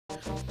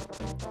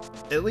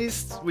At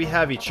least we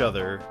have each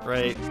other,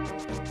 right?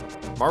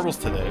 Marbles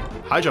today.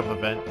 High jump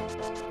event.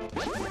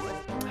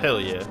 Hell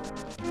yeah.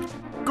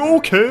 Go,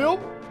 Kale!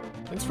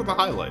 Thanks for the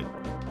highlight.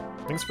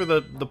 Thanks for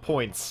the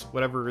points,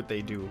 whatever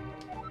they do.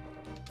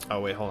 Oh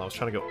wait, hold on, I was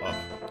trying to go up.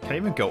 Can I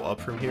even go up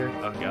from here?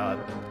 Oh god.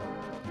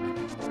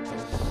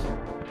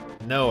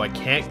 No, I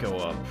can't go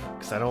up,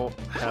 because I don't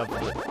have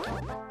the...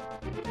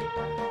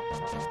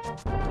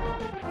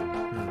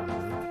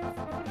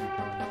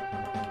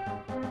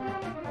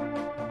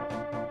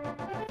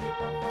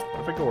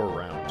 What if I go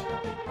around?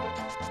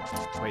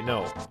 Wait,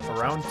 no.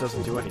 Around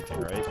doesn't do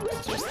anything, right?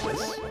 It's just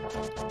this.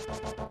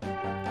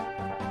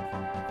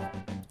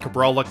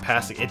 Cabral luck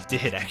passing. It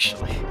did,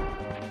 actually.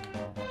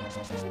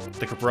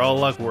 The Cabral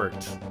luck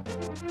worked.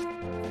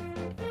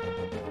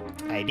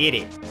 I did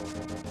it.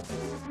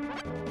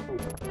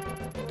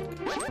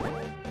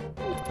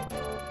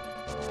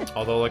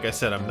 Although, like I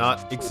said, I'm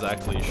not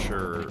exactly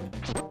sure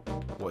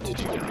what to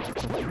do now.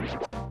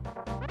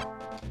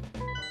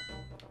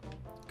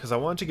 Because I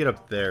wanted to get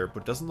up there,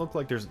 but it doesn't look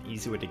like there's an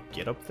easy way to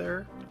get up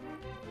there.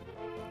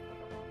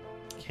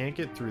 Can't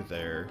get through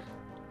there.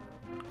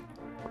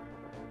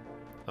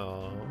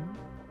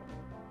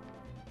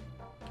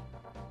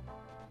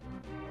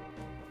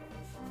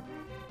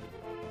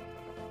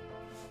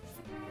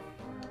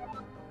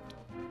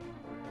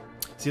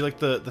 See, like,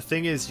 the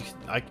thing is,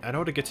 I know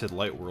how to get to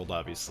Light World,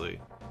 obviously,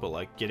 but,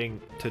 like,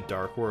 getting to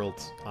Dark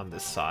World on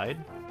this side,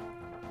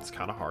 it's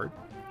kind of hard.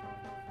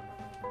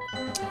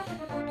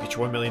 Get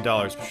your $1 million,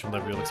 but you'll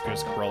never be able to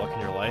experience Cabral luck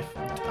in your life.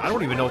 I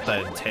don't even know what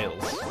that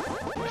entails.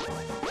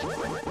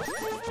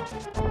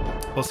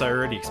 Plus, I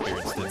already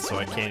experienced it, so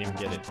I can't even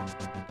get it.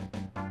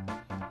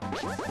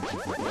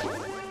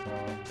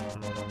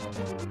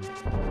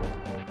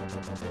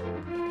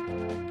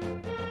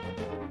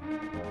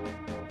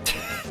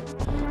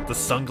 The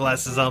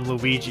sunglasses on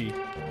Luigi.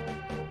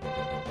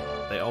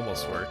 They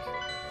almost work.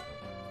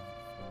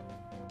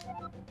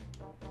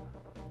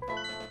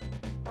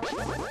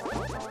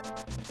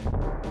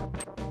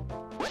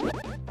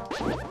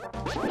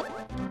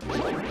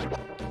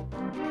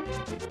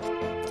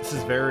 This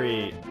is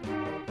very...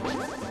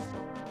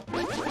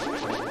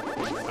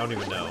 I don't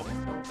even know.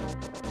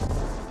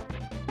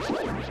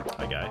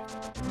 Hi, guy.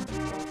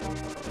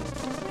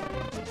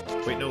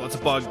 Wait, no, that's a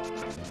bug.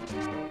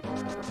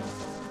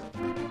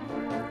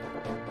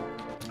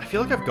 I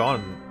feel like I've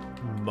gone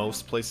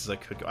most places I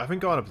could go. I haven't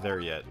gone up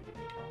there yet.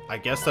 I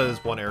guess that is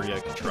one area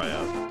I could try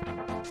out.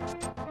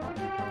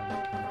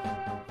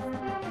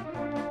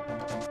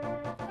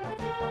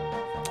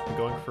 I'm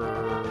going for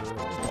a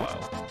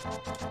while.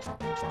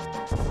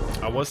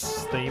 I was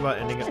thinking about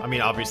ending it. I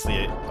mean, obviously,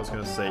 I was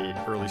gonna say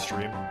early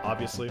stream,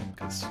 obviously,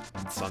 because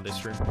it's Sunday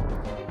stream.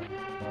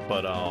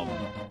 But,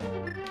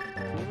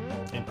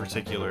 in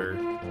particular,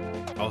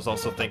 I was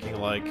also thinking,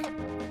 like,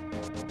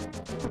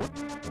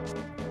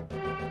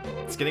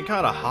 it's getting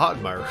kind of hot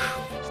in my room.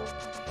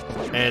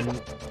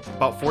 And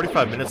about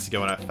 45 minutes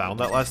ago when I found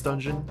that last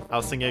dungeon, I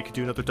was thinking I could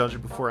do another dungeon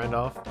before I end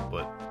off,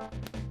 but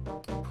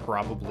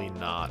probably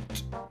not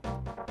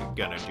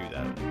gonna do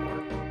that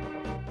anymore.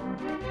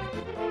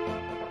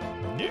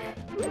 Yeah.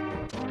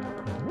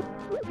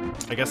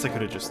 I guess I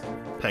could have just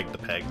pegged the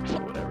peg,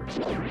 or whatever.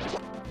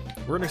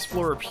 We're gonna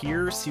explore up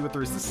here, see what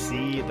there is to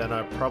see, then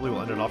I probably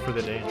will end it off for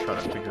the day and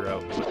try to figure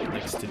out what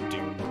next to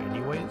do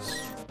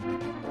anyways.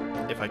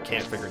 If I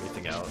can't figure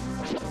anything out.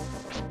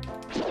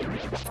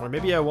 Or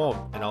maybe I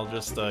won't, and I'll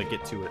just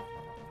get to it.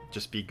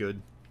 Just be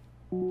good.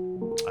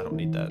 I don't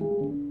need that.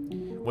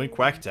 Win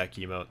Quack Attack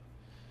emote.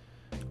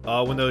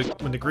 When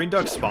the Green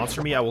Ducks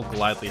sponsor me, I will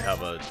gladly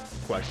have a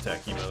Quack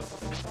Attack emote.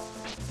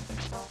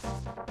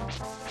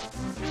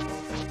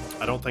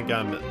 I don't think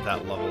I'm at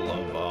that level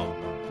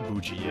of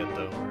bougie yet,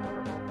 though.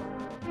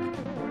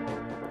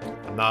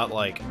 I'm not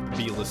like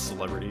B-list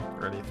celebrity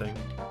or anything.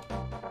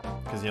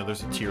 Because, you know,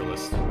 there's a tier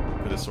list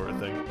for this sort of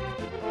thing.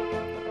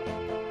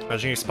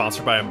 Imagine getting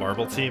sponsored by a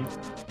marble team.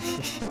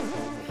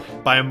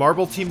 By a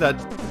marble team that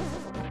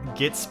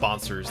gets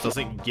sponsors,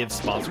 doesn't give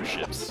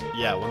sponsorships.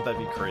 Yeah, wouldn't that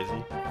be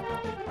crazy?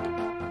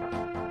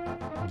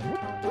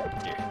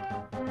 Yeah.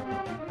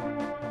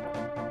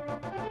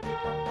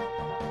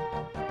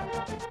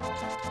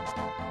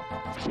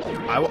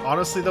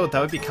 Honestly, though, that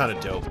would be kind of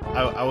dope.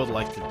 I would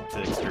like to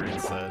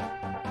experience that.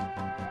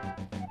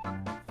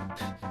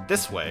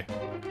 This way.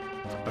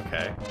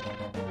 Okay.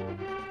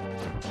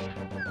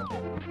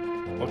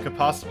 What could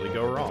possibly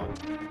go wrong?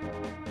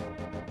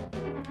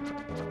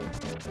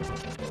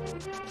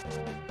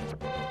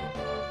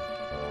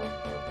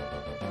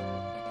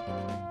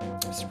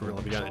 Super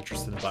really begun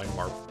interested in buying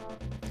marble.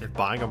 You're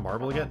buying a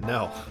marble again?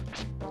 No.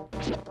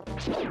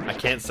 I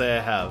can't say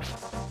I have.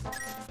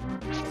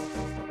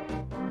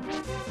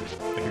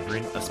 Like a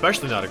green,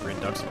 especially not a Green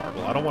Ducks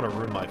marble. I don't want to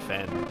ruin my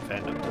fandom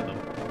to them.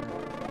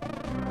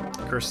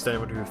 Cursed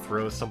anyone who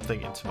throws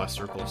something into my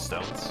circle of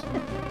stones.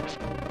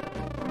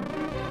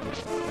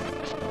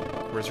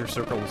 Where's your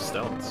circle of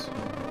stones?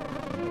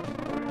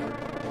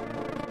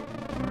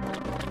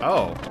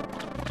 Oh.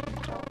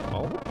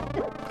 Oh.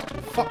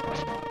 Fuck.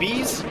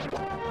 Bees?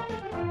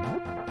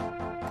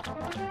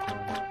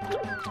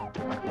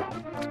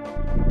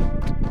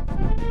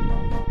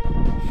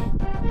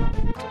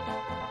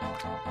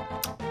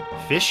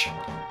 Fish?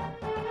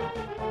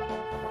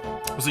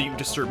 Was it you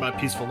disturb my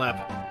peaceful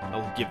nap?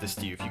 I'll give this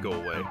to you if you go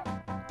away.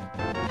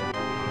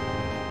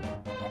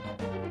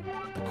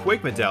 The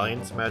Quake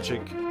Medallion's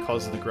magic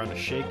causes the ground to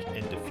shake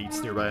and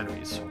defeats nearby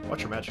enemies.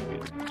 Watch your magic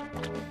meter.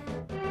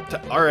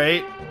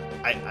 Alright.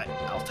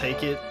 I'll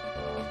take it.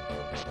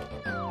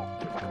 I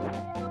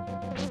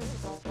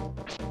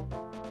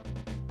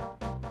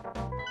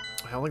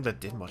don't think that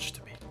did much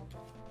to me.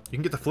 You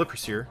can get the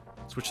flippers here.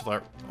 Switch to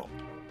the... Oh.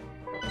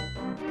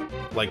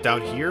 Like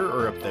down here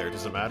or up there?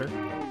 Does it matter?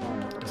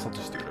 I guess I'll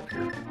just do it up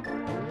here.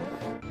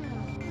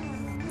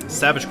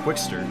 Savage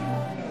Quickster.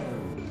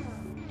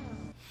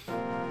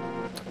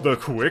 The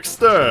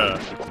Quickster!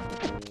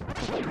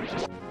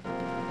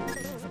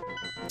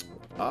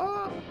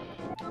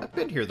 I've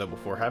been here though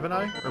before, haven't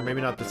I? Or maybe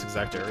not this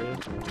exact area.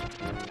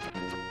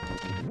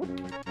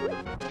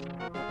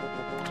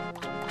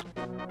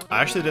 I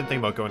actually didn't think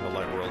about going to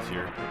Light World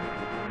here.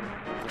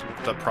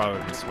 That probably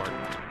would be smart.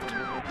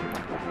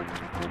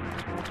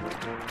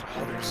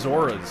 Oh, there's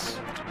Zoras.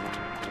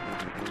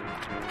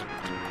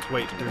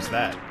 Wait, there's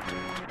that.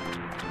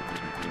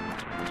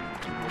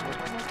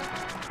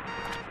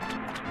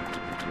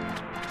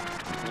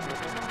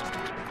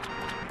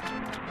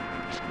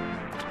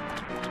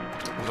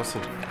 There's also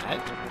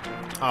that?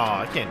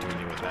 Oh, I can't do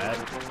anything with that.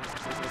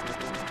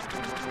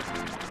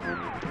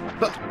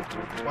 But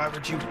why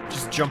would you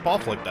just jump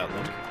off like that,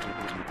 Link?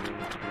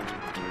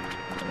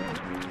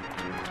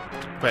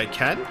 Wait, I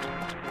can?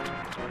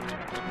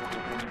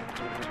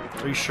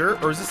 Are you sure?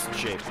 Or is this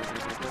Jake?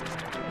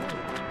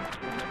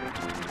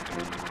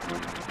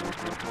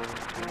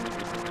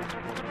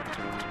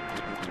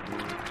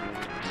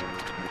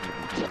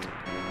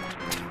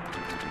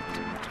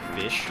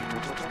 Fish?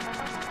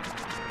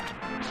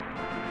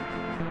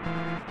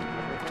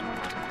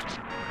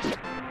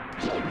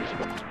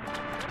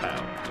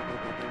 Ow.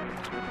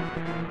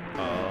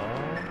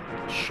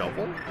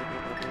 Shovel?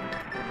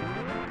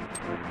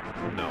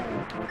 No.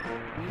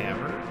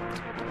 Hammer?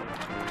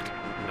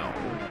 No.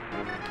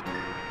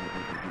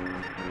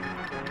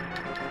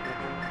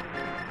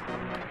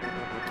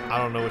 I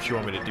don't know what you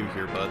want me to do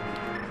here, bud.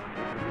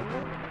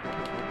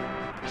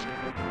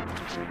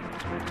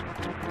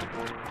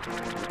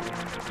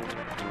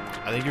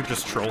 I think you're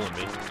just trolling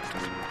me.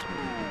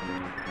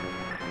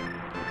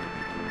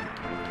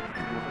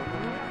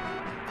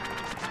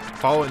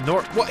 Follow it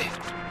north. What?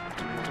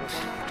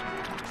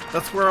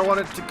 That's where I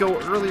wanted to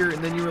go earlier,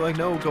 and then you were like,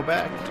 no, go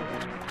back.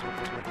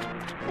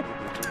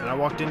 And I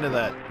walked into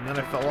that, and then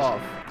I fell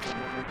off.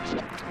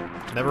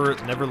 Never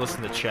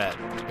listen to chat.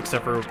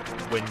 Except for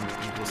when you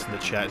listen to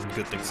chat and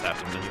good things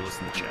happen, then you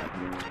listen to chat.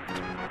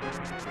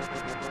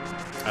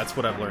 That's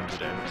what I've learned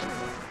today.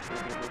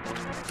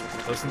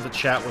 Listen to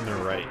chat when they're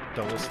right.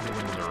 Don't listen to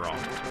them when they're wrong.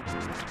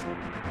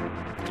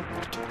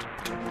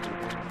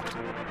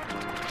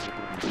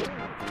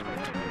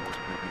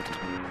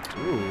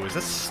 Ooh, is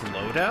this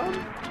slowdown?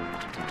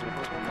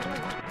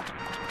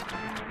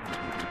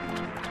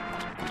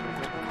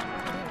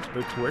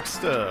 The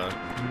Quickster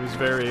was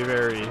very,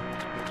 very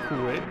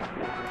quick.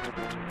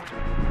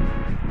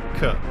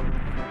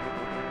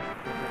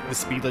 The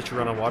speed lets you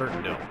run on water?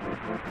 No.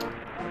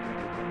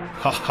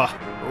 Haha.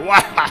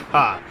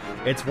 Wahaha!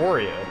 It's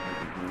Wario.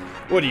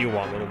 What do you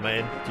want, little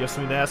man? Do you have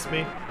something to ask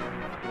me?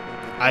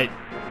 I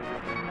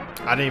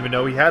didn't even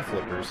know he had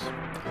flippers.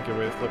 I'll give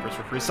away the flippers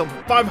for free. Sell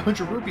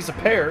 500 rupees a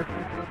pair!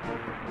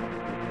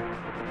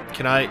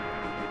 Can I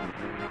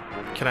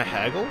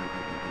haggle?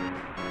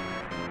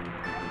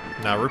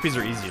 Nah, rupees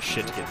are easy as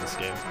shit to get in this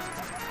game.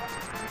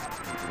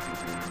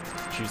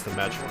 Choose the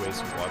magic ways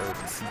of water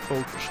and sea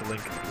folk, which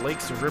link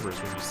lakes and rivers.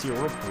 When you see a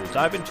whirlpool,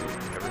 dive into it.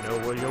 You never know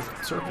what you'll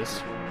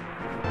surface.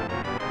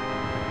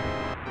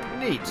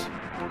 Neat.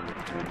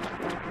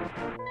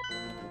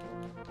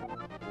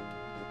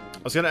 I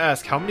was gonna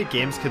ask, how many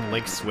games can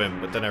Link swim?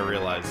 But then I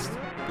realized,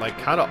 like,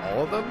 kinda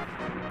all of them?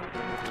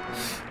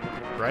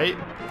 Right?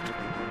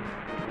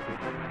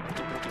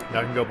 Now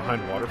I can go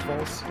behind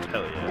waterfalls?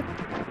 Hell yeah.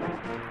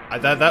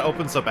 That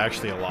opens up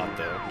actually a lot,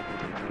 though.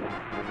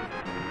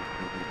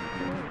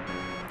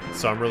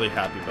 So I'm really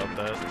happy about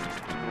that.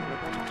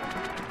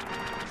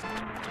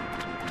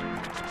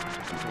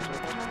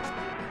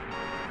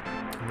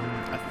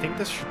 I think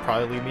this should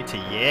probably lead me to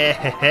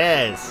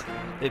yes!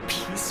 A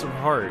piece of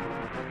heart.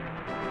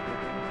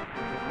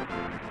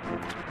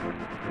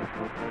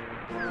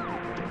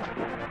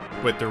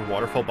 Wait, there's a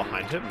waterfall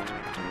behind him?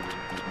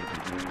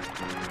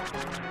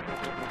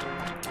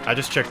 I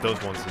just checked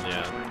those ones and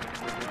yeah.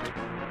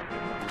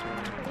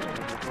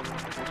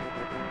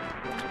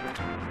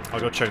 I'll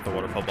go check the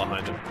waterfall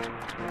behind him.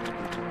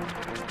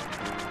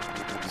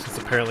 Since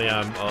apparently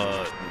I'm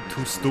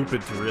too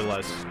stupid to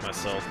realize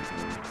myself.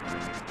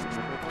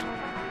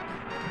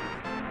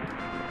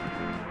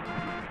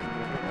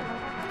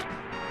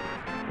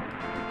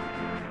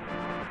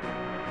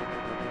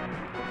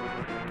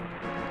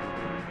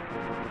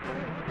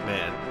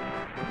 Man.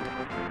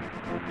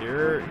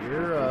 You're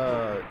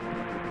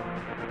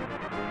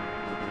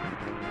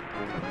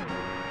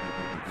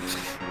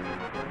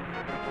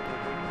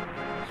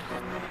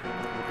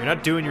You're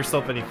not doing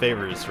yourself any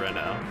favors right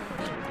now.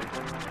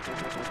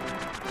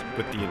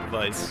 With the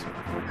advice.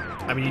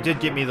 I mean, you did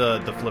get me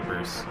the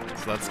flippers,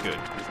 so that's good.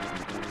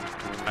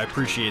 I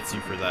appreciate you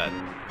for that.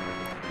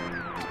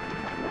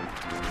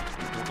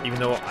 Even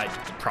though I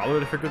probably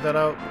would have figured that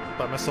out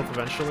by myself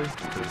eventually,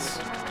 because,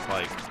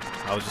 like,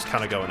 I was just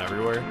kind of going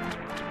everywhere.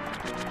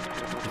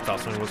 You thought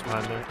something was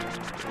behind there?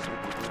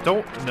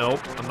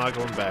 Nope, I'm not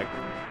going back.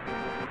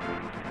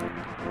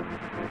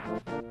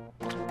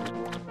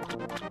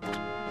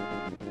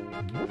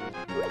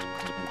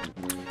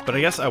 But I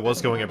guess I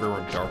was going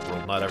everywhere in Dark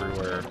World, not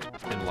everywhere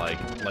in, like,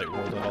 Light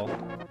World at all.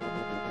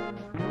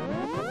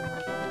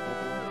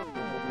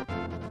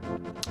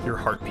 Your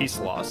heart piece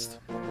lost.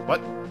 What?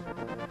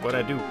 What'd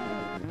I do?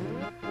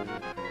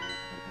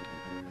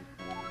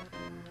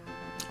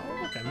 Oh,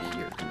 look, I'm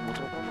here.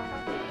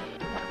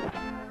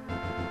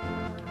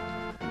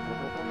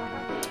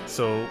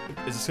 So,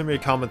 is this gonna be a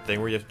common thing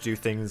where you have to do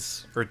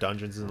things for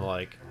dungeons and,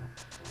 like...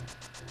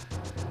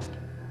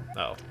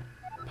 Oh.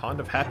 Pond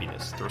of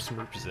Happiness. Throw some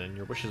rupees in,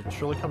 your wishes will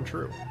surely come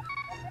true.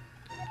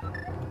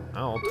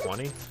 Oh,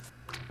 20?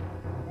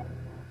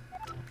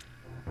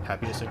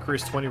 Happiness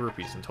increase 20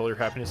 rupees until your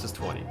happiness is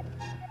 20.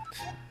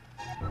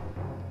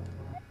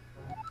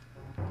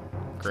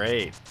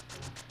 Great.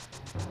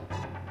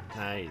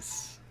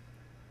 Nice.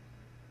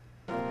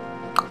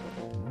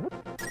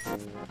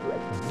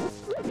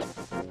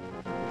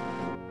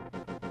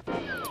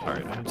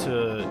 Alright, I need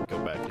to go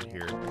back in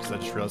here, because I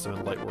just realized I'm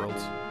in Light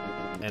Worlds.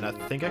 And I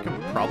think I can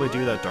probably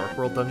do that Dark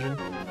World dungeon.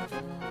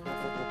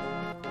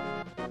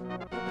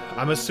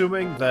 I'm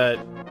assuming that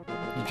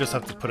you just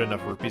have to put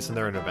enough rupees in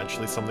there and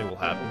eventually something will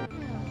happen.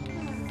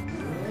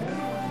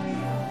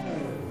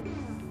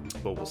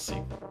 But we'll see.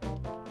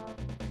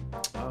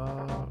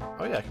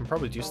 Oh yeah, I can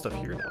probably do stuff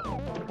here now.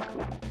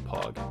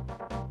 Pog.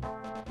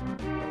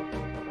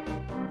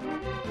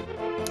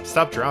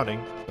 Stop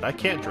drowning, but I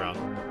can't drown.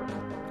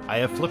 I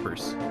have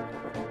flippers.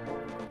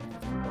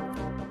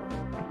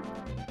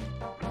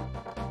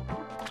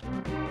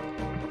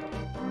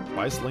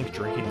 Why is Link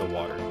drinking the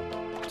water?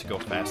 To go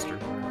faster.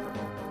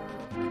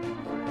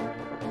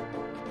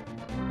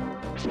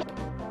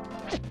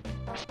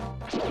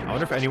 I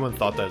wonder if anyone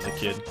thought that as a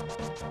kid.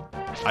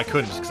 I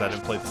couldn't just because I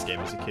didn't play this game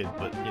as a kid,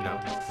 but, you know.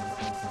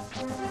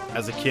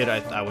 As a kid,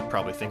 I would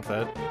probably think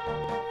that.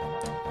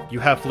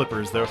 You have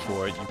flippers,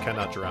 therefore you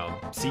cannot drown.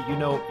 See, you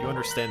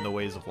understand the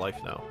ways of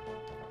life now.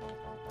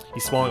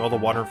 He's swallowing all the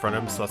water in front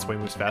of him, so that's why he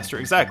moves faster.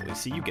 Exactly,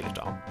 see, you get it,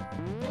 Dom.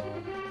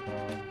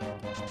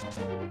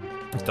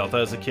 You thought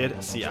that as a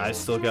kid? See, I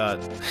still got...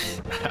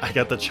 I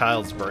got the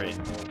child's brain.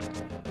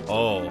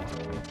 Oh.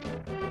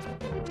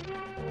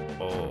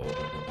 Oh.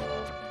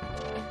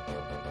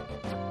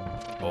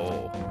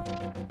 Oh.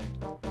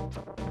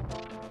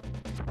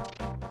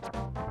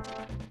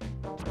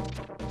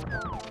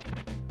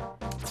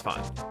 It's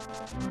fine.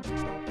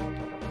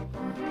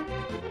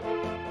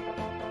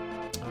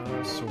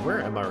 So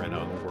where am I right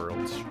now in the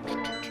world?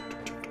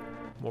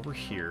 I'm over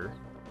here.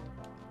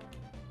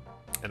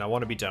 And I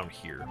want to be down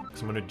here,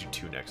 because I'm going to do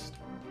 2 next.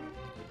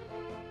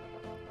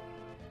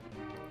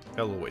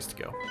 Got a little ways to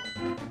go.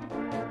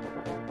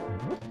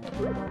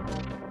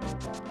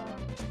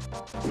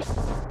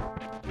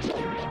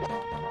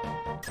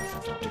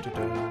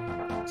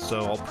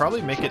 So I'll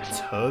probably make it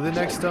to the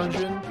next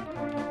dungeon,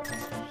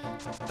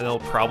 and I'll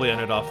probably end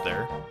it off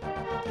there.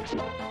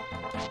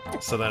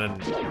 So then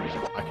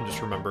I can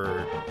just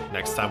remember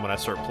next time when I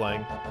start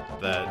playing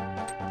that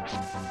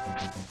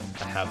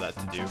I have that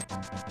to do.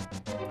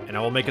 And I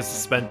will make a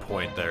suspend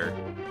point there.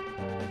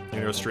 You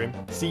gonna go stream?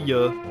 See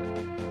ya!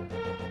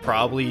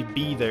 Probably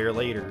be there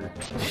later.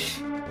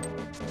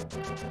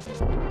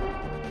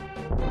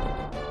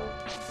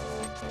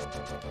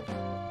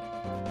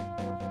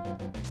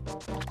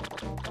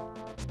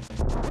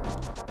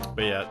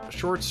 But yeah,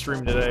 short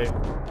stream today.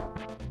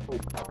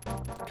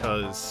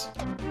 Because...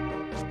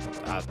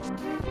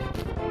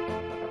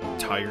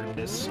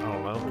 tiredness? I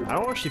don't know. I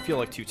don't actually feel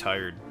like too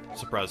tired,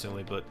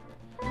 surprisingly, but...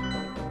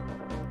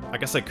 I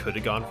guess I could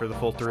have gone for the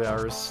full 3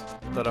 hours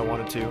that I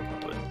wanted to,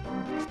 but...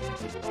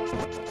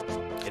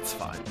 it's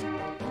fine.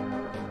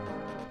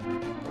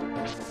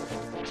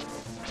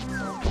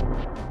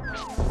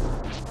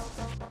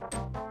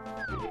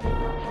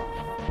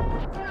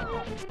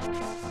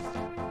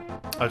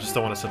 I just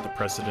don't want to set the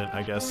precedent,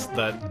 I guess,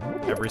 that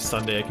every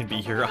Sunday I can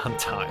be here on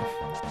time.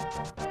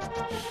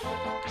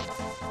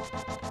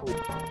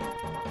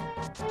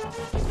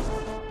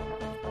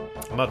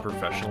 I'm not a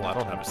professional, I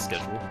don't have a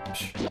schedule.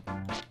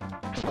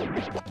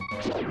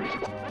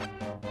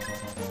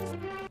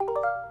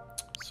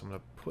 So I'm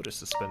gonna put a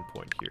suspend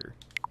point here.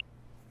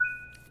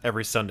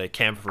 Every Sunday,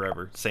 camp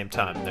forever, same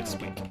time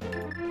next week.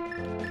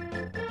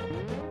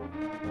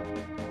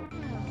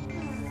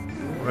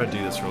 We're gonna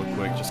do this real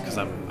quick just because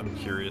I'm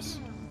curious.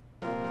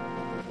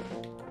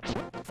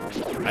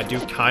 I do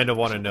kind of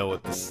want to know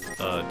what this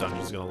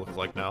dungeon's gonna look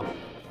like now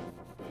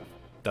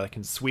that I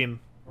can swim.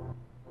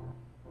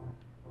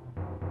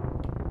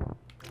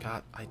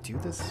 God, I do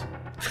this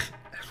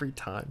every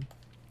time.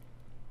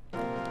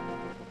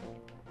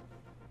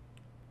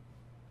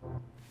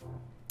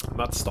 I'm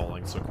not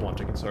stalling, so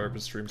Quanta can start up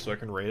his stream so I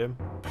can raid him.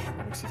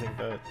 What makes you think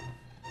that?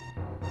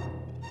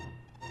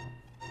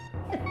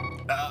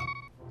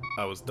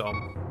 That was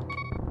dumb.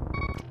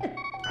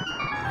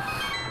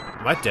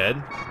 Am I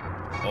dead?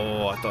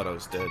 Oh, I thought I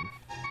was dead.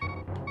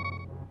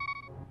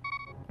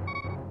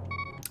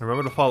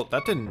 Remember to follow.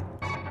 That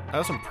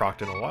hasn't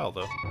procced in a while,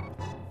 though.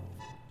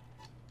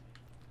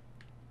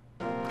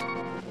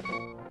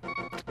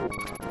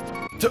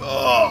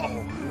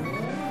 Oh!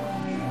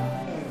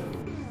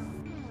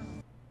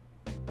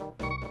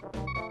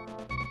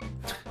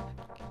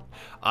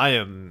 I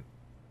am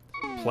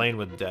playing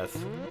with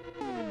death.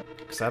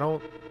 Because I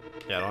don't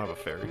have a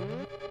fairy.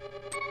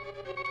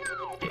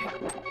 Yeah.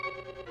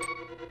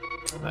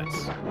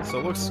 Nice. So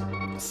it looks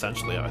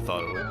essentially how I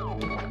thought it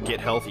would. Get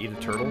health, eat a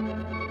turtle.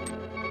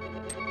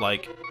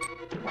 Like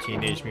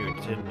Teenage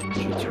Mutant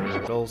Ninja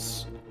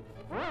Turtles.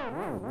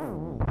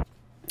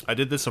 I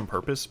did this on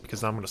purpose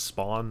because I'm going to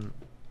spawn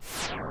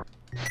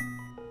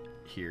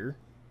here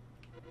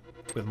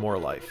with more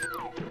life.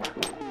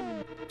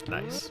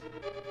 Nice.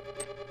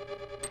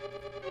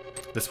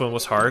 This one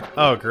was hard.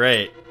 Oh,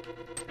 great.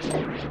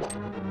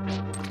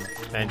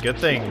 And good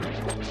thing.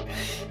 Oh, man.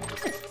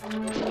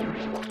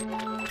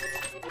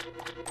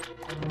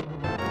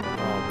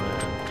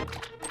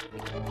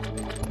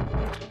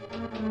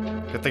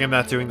 Good thing I'm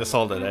not doing this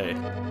all today.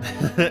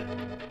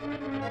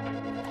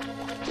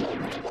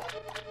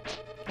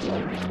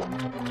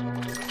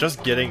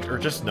 Just getting, or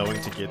just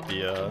knowing to get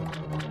the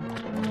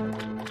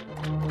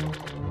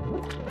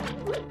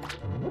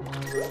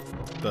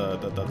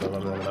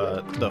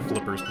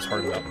flippers was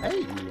hard enough.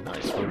 Hey,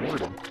 nice,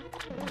 rewarded.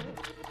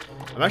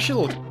 I'm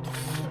actually a little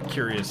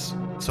curious.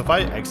 So if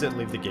I exit,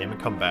 leave the game, and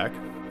come back,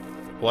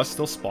 will I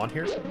still spawn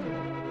here?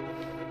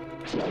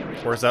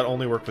 Or does that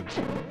only work with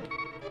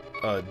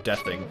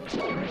deathing?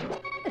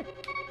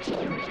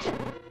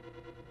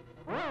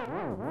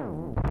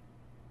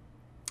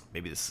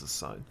 Maybe this is a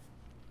sign.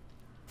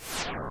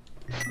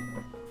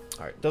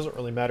 Alright, doesn't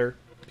really matter,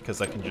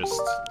 because I can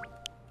just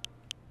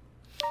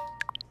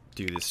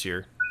do this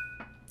here.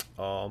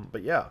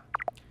 But yeah.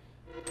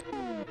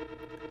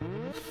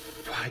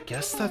 I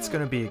guess that's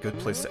gonna be a good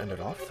place to end it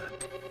off then.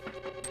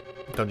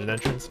 Dungeon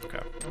entrance?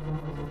 Okay.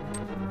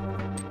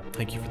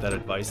 Thank you for that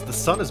advice. The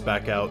sun is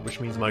back out, which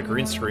means my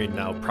green screen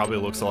now probably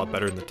looks a lot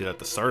better than it did at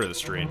the start of the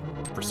stream,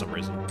 for some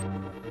reason.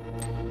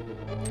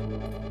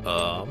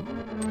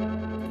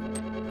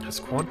 Has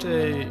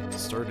Quante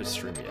started his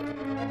stream yet?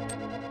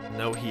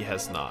 No, he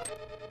has not.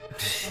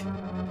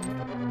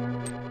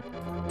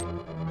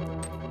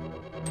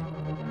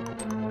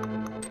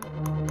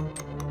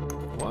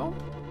 Well...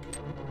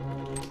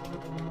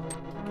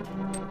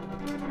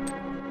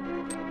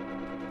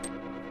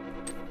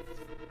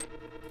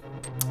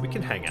 we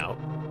can hang out.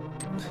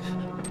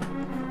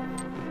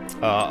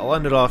 I'll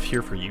end it off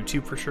here for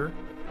YouTube for sure.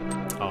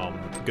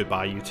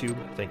 Goodbye, YouTube.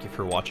 Thank you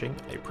for watching.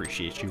 I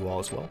appreciate you all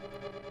as well.